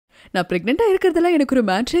நான் பிரெக்னெண்டா இருக்கிறதெல்லாம் எனக்கு ஒரு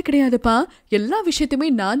மேட்டரே கிடையாதுப்பா, எல்லா விஷயத்தையுமே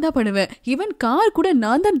நான் தான் பண்ணுவேன், ஈவன் கார் கூட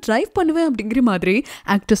நான் தான் டிரைவ் பண்ணுவேன் அப்படிங்கிற மாதிரி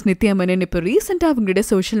ஆக்ட்ரஸ் நித்யா மேனன் இப்போ ரீசெண்டாக அவங்களுடைய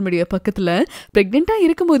சோஷியல் மீடியா பக்கத்தில் பிரெக்னெண்டா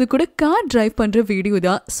இருக்கும்போது கூட கார் டிரைவ் பண்ற வீடியோ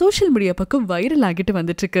தான் சோஷியல் மீடியா பக்கம் வைரல் ஆகிட்டு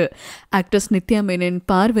வந்துட்டு இருக்கு. ஆக்ட்ரஸ் நித்யா மேனன்,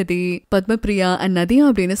 பார்வதி, பத்மபிரியா அண்ட் நதியா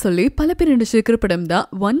அப்படின்னு சொல்லி பல பேர் நடிச்சிருக்கிற படம் தான்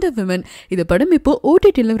வண்டர் விமன். இந்த படம் இப்போ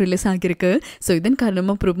OTT-ல ரிலீஸ் ஆகிருக்கு. ஸோ இதன்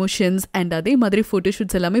காரணமா ப்ரொமோஷன்ஸ் அண்ட் அதே மாதிரி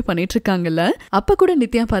போட்டோஷூட்ஸ் எல்லாமே பண்ணிட்டு இருக்காங்கல்ல. அப்ப கூட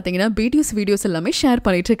நித்யா பாத்தீங்கன்னா வீடியோஸ் எல்லாமே ஷேர்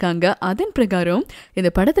பண்ணிட்டு இருக்காங்க. அதன் பிரகாரம் இந்த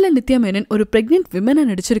படத்துல நித்யா மேனன் ஒரு பிரெக்னென்ட் விமனா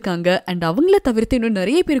நடிச்சிருக்காங்க. அண்ட் அவங்கள தவிர்த்து இன்னும்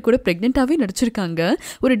நிறைய பேர் கூட பிரெக்னென்டாவே நடிச்சிருக்காங்க.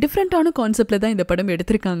 ஒரு டிஃப்ரெண்டான கான்செப்ட்ல தான் இந்த படம்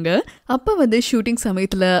எடுத்திருக்காங்க. அப்ப வந்து ஷூட்டிங்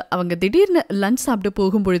சமயத்துல அவங்க திடீர்னு லஞ்ச் சாப்பிட்டு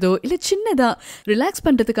போகும்பொழுதோ இல்ல சின்னதா ரிலாக்ஸ்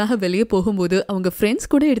பண்றதுக்காக வெளியே போகும்போது அவங்க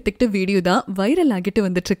ஃப்ரெண்ட்ஸ் கூட எடுத்துக்கிட்ட வீடியோ தான் வைரல் ஆகிட்டு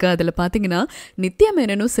வந்துட்டு இருக்கு. அதுல பாத்தீங்கன்னா நித்யா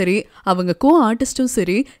மேனனும் சரி, அவங்க கோ ஆர்டிஸ்டும்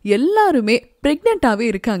சரி, எல்லாருமே பிரெக்னென்டாவே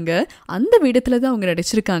இருக்காங்க. அந்த வீடத்துல தான் அவங்க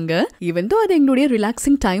நடிச்சிருக்காங்க. ஈவன் தோ அது எங்களுடைய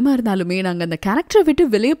ரிலாக்ஸிங் டைமா இருந்தாலுமே நாங்க அந்த கேரக்டரை விட்டு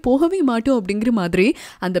வெளியே போகவே மாட்டோம் அப்படிங்கிற மாதிரி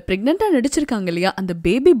அந்த பிரெக்னென்டா நடிச்சிருக்காங்க இல்லையா, அந்த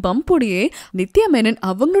பேபி பம்போடையே நித்யா மேனன்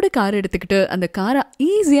அவங்களோட கார் எடுத்துக்கிட்டு அந்த காரை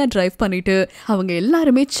ஈஸியா டிரைவ் பண்ணிட்டு அவங்க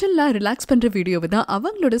எல்லாருமே சில்லா ரிலாக்ஸ் பண்ற வீடியோவை தான்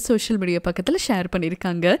அவங்களோட சோஷியல் மீடியா பக்கத்துல ஷேர்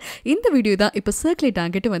பண்ணிருக்காங்க. இந்த வீடியோ தான் இப்ப சர்க்குலேட்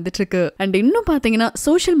ஆகிட்டு வந்துட்டு இருக்கு. அண்ட் இன்னும் பாத்தீங்கன்னா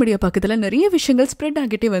சோஷியல் மீடியா பக்கத்துல நிறைய விஷயங்கள் ஸ்ப்ரெட்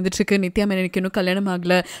ஆகிட்டே வந்துட்டு இருக்கு. நித்யா மேனனுக்கு இன்னும் கல்யாணம்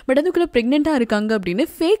ஆகல, பட் அதுக்குள்ள பிரெக்னென்டா இருக்காங்க அப்படின்னு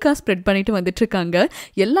ஃபேக்கா ஸ்ப்ரெட் பண்ணிட்டு வந்துட்டு இருக்காங்க.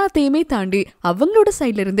 எல்லாத்தையுமே தாண்டி அவங்களோட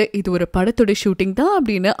சைட்ல இருந்து இது ஒரு படத்தோட ஷூட்டிங் தான்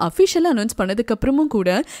அப்படின்னு அபிஷியலா அனௌன்ஸ் பண்ணதுக்கு அப்புறமும் கூட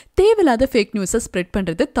தேவையில்லாத ஃபேக் நியூஸை ஸ்ப்ரெட்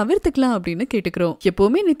பண்றது தவிர்த்துக்கலாம் அப்படின்னு கேட்டுக்கிறோம்.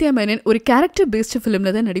 எப்பவுமே நித்யா மேனன் ஒரு கேரக்டர் பேஸ்ட்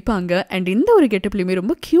ஃபிலிம்ல தான் நடிப்பாங்க. அண்ட் இந்த ஒரு கெட்டப்லயுமே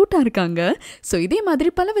ரொம்ப கியூட்டா இருக்காங்க. ஸோ இதே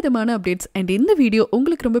மாதிரி பல விதமான அப்டேட்ஸ் அண்ட் இந்த வீடியோ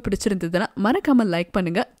உங்களுக்கு ரொம்ப பிடிச்சிருந்ததுன்னா மறக்காம லைக்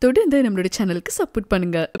பண்ணுங்க, தொடர்ந்து நம்மளோட சேனலுக்கு சப்போர்ட்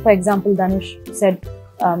பண்ணுங்க. ஃபார் எக்ஸாம்பிள் தனுஷ் செட்,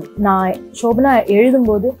 நான் சோபனா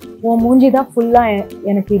எழுதும்போது உன் மூஞ்சி தான் ஃபுல்லாக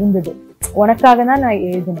எனக்கு இருந்தது, உனக்காக தான் நான்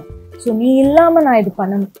எழுதினேன், ஸோ நீ இல்லாமல் நான் இது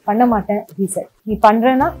பண்ண மாட்டேன் ஹி செட், நீ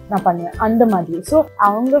பண்ணுறேன்னா நான் பண்ணுவேன் அந்த மாதிரி. ஸோ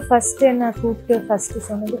அவங்க ஃபர்ஸ்ட் என்ன கூப்பிட்டு ஃபர்ஸ்ட்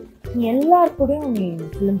சொன்னது, நீ எல்லாரு கூடயும் நீ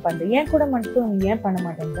ஃபிலிம் பண்ணுற, என் கூட மட்டும் நீ ஏன் பண்ண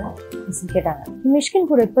மாட்டேங்கிற கேட்டாங்க. நீ மிஷ்கின்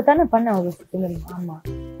கூட இப்போ தானே பண்ண ஒரு ஃபிலிம், ஆமாம்,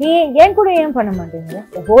 நீ என் கூட ஏன் பண்ண மாட்டேங்கிற,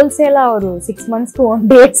 ஹோல்சேலாக ஒரு 6 months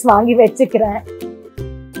டேட்ஸ் வாங்கி வச்சுக்கிறேன்.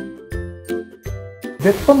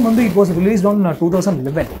 வெப்பம் வந்து it was released on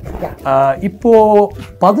 2011. இப்போ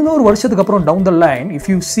 11 வருஷத்துக்கு அப்புறம் down the line, if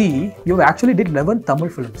you see, you actually did 11 Tamil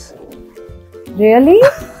films. Really?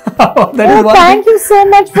 Thank you so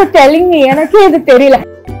much for telling me. எனக்கு இது தெரியல.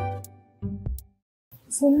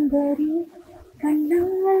 சுந்தரி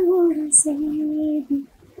கண்ணால் ஒரு செய்தி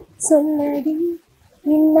சொல்லடி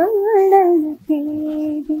இன்னாளல்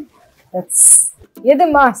தேதி. எது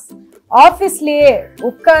மாஸ் ஆஃபீஸ்லயே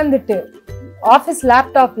உட்கார்ந்துட்டு ஆஃபீஸ்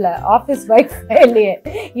லேப்டாப்ல ஆஃபீஸ் வைஃபைலயே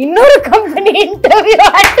இன்னொரு கம்பெனி இன்டர்வியூ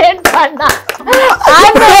அட்டெண்ட் பண்ணா.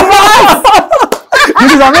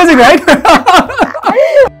 This is amazing, right?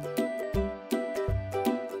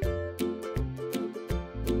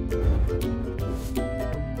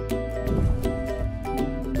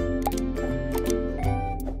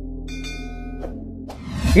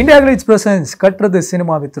 IndiaGlitz presents கட்டுறது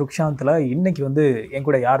சினிமா வித் ருக்ஷாந்த்ல இன்னைக்கு வந்து என்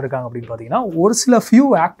கூட யார் இருக்காங்க அப்படின்னு பார்த்தீங்கன்னா, ஒரு சில ஃபியூ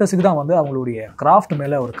ஆக்டர்ஸுக்கு தான் வந்து அவங்களுடைய கிராஃப்ட்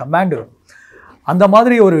மேலே ஒரு கமாண்ட் வரும். அந்த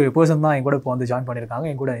மாதிரி ஒரு பர்சன் தான் என் கூட இப்போ வந்து ஜாயின் பண்ணியிருக்காங்க.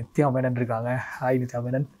 என் கூட நித்யா மேனன் இருக்காங்க. Hi Nithya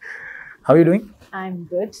Menon, how are you doing? I'm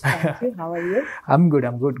good, thank you. How are you? I'm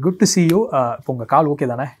good. Good to see you. இப்போ உங்கள் கால்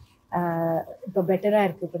ஓகே தானே? இப்போ பெட்டராக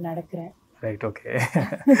இருக்குது, இப்போ நடக்கிறேன். Right, okay.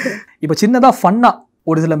 இப்போ சின்னதாக ஃபன்னாக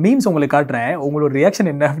ஒரு சில மீம்ஸ் உங்களுக்கு காட்டுறேன், உங்களோட ரியாக்ஷன்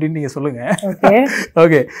என்ன அப்படின்னு நீங்கள் சொல்லுங்கள்.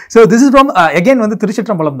 Okay, so this is from again வந்து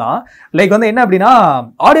திருச்சிற்றம்பலம் தான். லைக் வந்து என்ன அப்படின்னா,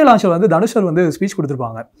 ஆடியோ லான்ச்சில் வந்து தனுஷர் வந்து ஸ்பீச்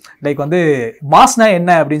கொடுத்துருப்பாங்க. லைக் வந்து மாஸ்னா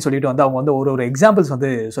என்ன அப்படின்னு சொல்லிட்டு வந்து அவங்க வந்து ஒரு எக்ஸாம்பிள்ஸ் வந்து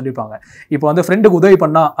சொல்லியிருப்பாங்க. இப்போ வந்து ஃப்ரெண்டுக்கு உதவி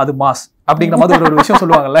பண்ணா அது மாஸ் அப்படிங்கிற மாதிரி ஒரு விஷயம்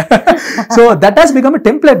சொல்லுவாங்கல்ல. So that has become a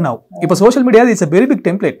template now. இப்போ social media it's a very big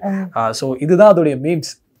template. So இதுதான் அதோடைய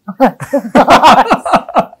மீம்ஸ்.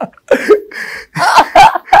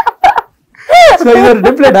 சோ இது ஒரு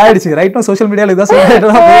டெம்ப்ளேட் ஆயிடுச்சு ரைட். நோ சோஷியல் மீடியால இத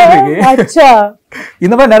சொல்லிட்டா போயிட்டு இருக்கு. அச்சா,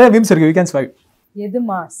 இந்த மாதிரி நிறைய மீம்ஸ் இருக்கு. we can survive. எது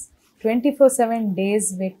மாஸ் 24/7 டேஸ்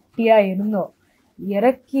வெட்டியா இருந்தோம்,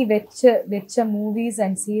 இறக்கி வெச்ச மூவிஸ்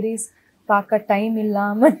அண்ட் சீரிஸ் பார்க்க டைம்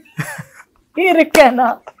இல்லாம இருக்கேனா,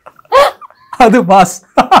 அது mass.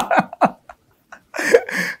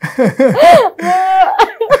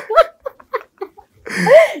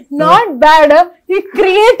 not bad. He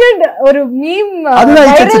created ஒரு meme. அதுதான்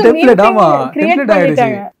it's a template. ஆமா, template ஆயிடுச்சு.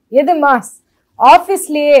 எது மாஸ்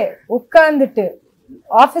ஆபீஸ்லயே உட்கார்ந்துட்டு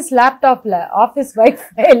ஆபீஸ் லேப்டாப்ல ஆபீஸ்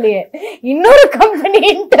வைஃபைலயே இன்னொரு கம்பெனி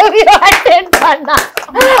இன்டர்வியூ அட்டெண்ட் பண்ணா.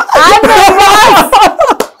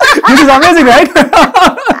 This is amazing, right?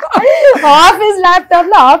 Office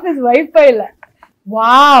லேப்டாப்ல ஆபீஸ் வைஃபைல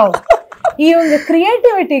வாவ் இவங்க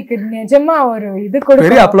கிரியேட்டிவிட்டிக்கு நிஜமா ஒரு இது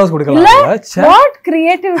பெரிய அப்ளாஸ் கொடுக்கலாம். வாட்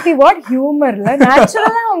கிரியேட்டிவிட்டி, வாட் ஹியூமர்ல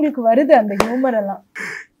நேச்சுரலா உங்களுக்கு வருது அந்த ஹியூமர் எல்லாம்.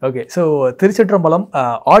 ஓகே, ஸோ திருச்சிற்றம்பலம்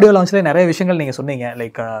ஆடியோ லான்ச்ல நிறைய விஷயங்கள் நீங்கள் சொன்னீங்க.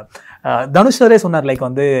 லைக் தனுஷ் சாரே சொன்னார், லைக்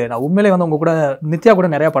வந்து நான் உண்மையிலே வந்து உங்க கூட நித்யா கூட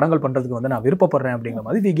நிறைய படங்கள் பண்றதுக்கு வந்து நான் விருப்பப்படுறேன் அப்படிங்கிற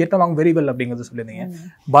மாதிரி we get along very well அப்படிங்கிறது சொல்லியிருந்தீங்க.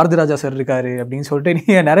 பாரதி ராஜா சார் இருக்காரு அப்படின்னு சொல்லிட்டு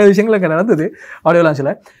நீங்கள் நிறைய விஷயங்கள் அங்கே நடந்தது ஆடியோ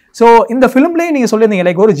லான்ச்சில். ஸோ இந்த ஃபிலிம்லேயே நீங்கள் சொல்லியிருந்தீங்க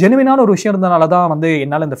லைக் ஒரு ஜெனுவினான ஒரு விஷயம் இருந்தனால தான் வந்து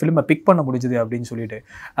என்னால் இந்த ஃபிலிமை பிக் பண்ண முடிஞ்சுது அப்படின்னு சொல்லிட்டு.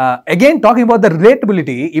 Again talking about the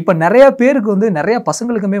relatability, இப்போ நிறைய பேருக்கு வந்து நிறைய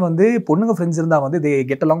பசங்களுக்குமே வந்து பொண்ணுங்க ஃப்ரெண்ட்ஸ் இருந்தால் வந்து they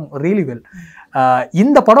get along really well.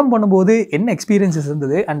 இந்த படம் பண்ணும்போது என்ன எக்ஸ்பீரியன்ஸஸ்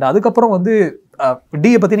இருந்தது அண்ட் அதுக்கப்புறம் வந்து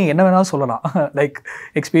டியை பற்றி நீங்கள் என்ன வேணாலும் சொல்லலாம், லைக்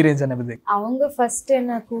எக்ஸ்பீரியன்ஸ் அண்ட் எவ்ரிதிங். அவங்க ஃபர்ஸ்ட்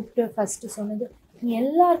என்ன கூப்பிட்டு ஃபர்ஸ்ட் சொன்னது, நீ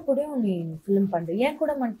எல்லார் கூடயும் நீ ஃபிலிம் பண்ணுற, ஏன்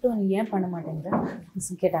கூட மட்டும் நீ ஏன் பண்ண மாட்டேங்கிற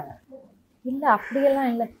கேட்டாங்க. இல்லை அப்படியெல்லாம்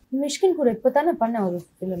இல்லை, மிஷ்கின் கூட இப்போ தானே பண்ண ஒரு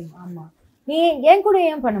ஃபிலிம். ஆமாம், நீ என் கூட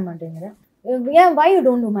ஏன் பண்ண மாட்டேங்கிற, ஏன் why you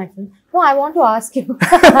don't do my film? No, I want to ask you.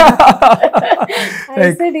 I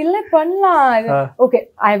said இல்லை பண்ணலாம். Okay,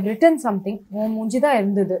 I have written something, உன் மூஞ்சி தான்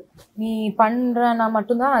இருந்தது, நீ பண்ணுறனா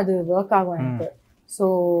மட்டும்தான் அது ஒர்க் ஆகும் எனக்கு. So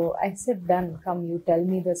I said done, come you tell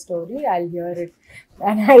me the story, I'll hear it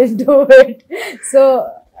and I'll do it. So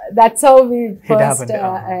that's how we first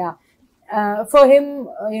for him,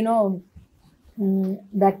 you know,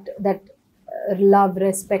 that love,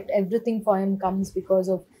 respect, everything for him comes because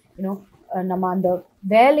of, you know, நம்ம அந்த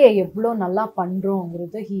வேலையை எவ்வளோ நல்லா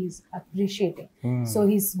பண்ணுறோங்கிறது he is appreciating. So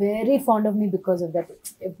he's very fond of me because of that.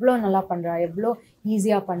 எவ்வளோ நல்லா பண்ணுறா, எவ்வளோ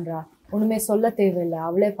ஈஸியாக பண்ணுறா, ஒன்றுமே சொல்ல தேவையில்லை,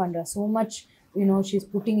 அவளே பண்ணுறா, so much, you know, she's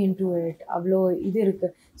putting into it, அவ்வளோ இது இருக்கு.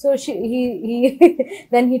 So he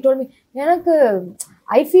then he told me, எனக்கு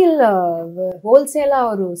I feel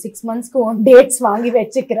ஹோல்சேலாக ஒரு 6 monthsக்கு ஒன் டேட்ஸ் வாங்கி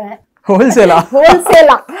வச்சுக்கிறேன். ஹோல்சேலா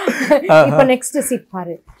இப்போ நெக்ஸ்ட் சீட்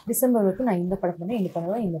பாரு, டிசம்பர் வரைக்கும் நான் இந்த படம் பண்ணேன், இந்த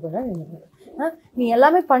பண்ணுவேன், இந்த பண்ணுவேன், நீ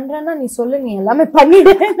எல்லாமே பண்றேன்னா நீ சொல்லு, நீ எல்லாமே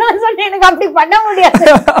பண்ணிடு. நான் சொன்னேன் எனக்கு அப்படி பண்ண முடியாது,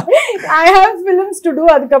 I have films to two.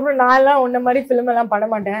 அதுக்கப்புறம் நான் எல்லாம் உன்ன மாதிரி ஃபிலிம் எல்லாம் பண்ண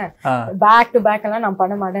மாட்டேன், பேக் டு பேக் எல்லாம் நான்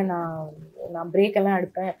பண்ண மாட்டேன், நான் பிரேக் எல்லாம்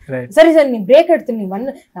எடுப்பேன். சரி சார், நீ பிரேக் எடுத்து நீ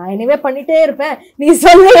வந்து நான் எனிவே பண்ணிட்டே இருப்பேன், நீ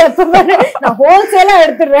சொல்லு எப்ப நான் ஹோல்சேலா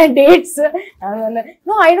எடுத்துடுறேன் dates.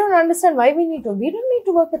 No, I don't understand why we don't need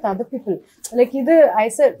to work with other people. Like இது I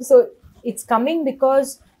said, so it's coming because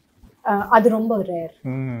அது ரொம்ப rare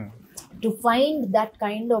to find that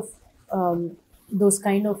kind of those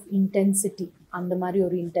kind of intensity, அந்த மாதிரி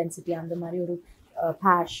ஒரு intensity, அந்த மாதிரி ஒரு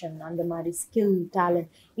passion, அந்த மாதிரி skill, talent,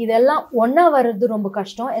 இதெல்லாம் ஒண்ணா வர்றது ரொம்ப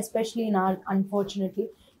கஷ்டம், especially in our, unfortunately,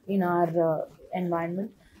 in our environment.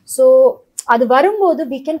 So அது வரும்போது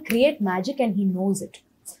we can create magic and he knows it.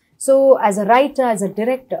 So as a writer, as a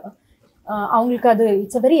director, அவங்களுக்கு அது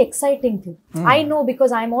it's a very exciting thing. I know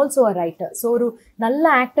because I am also a writer. So ஒரு நல்ல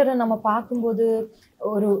ஆக்டரை நம்ம பார்க்கும்போது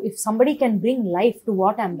ஒரு if somebody can bring life to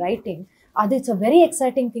what I am writing, அது it's a very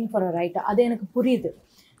exciting thing for a writer. அது எனக்கு புரியுது.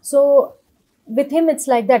 So with him it's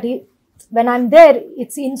like that. when I'm there,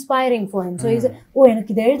 it's inspiring for him. So he's oh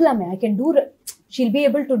எனக்கு இது எழுதலாமே, I can do it, she'll be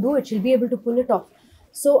able to do it, she'll be able to pull it off.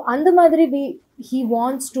 So அந்த மாதிரி he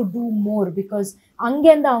wants to do more because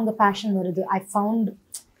அங்கேருந்து அவங்க passion வருது. I found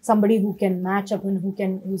somebody who can match up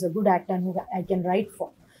and who's a good actor and who I can write for.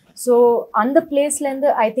 So அந்த பிளேஸ்லேருந்து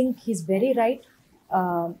I think he's very right.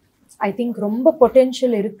 I think ரொம்ப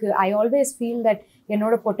potential இருக்கு. I always feel that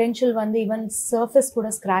என்னோட potential வந்து even surface கூட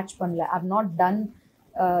scratch பண்ணல. I've not done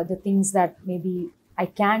the things that maybe I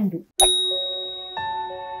can do.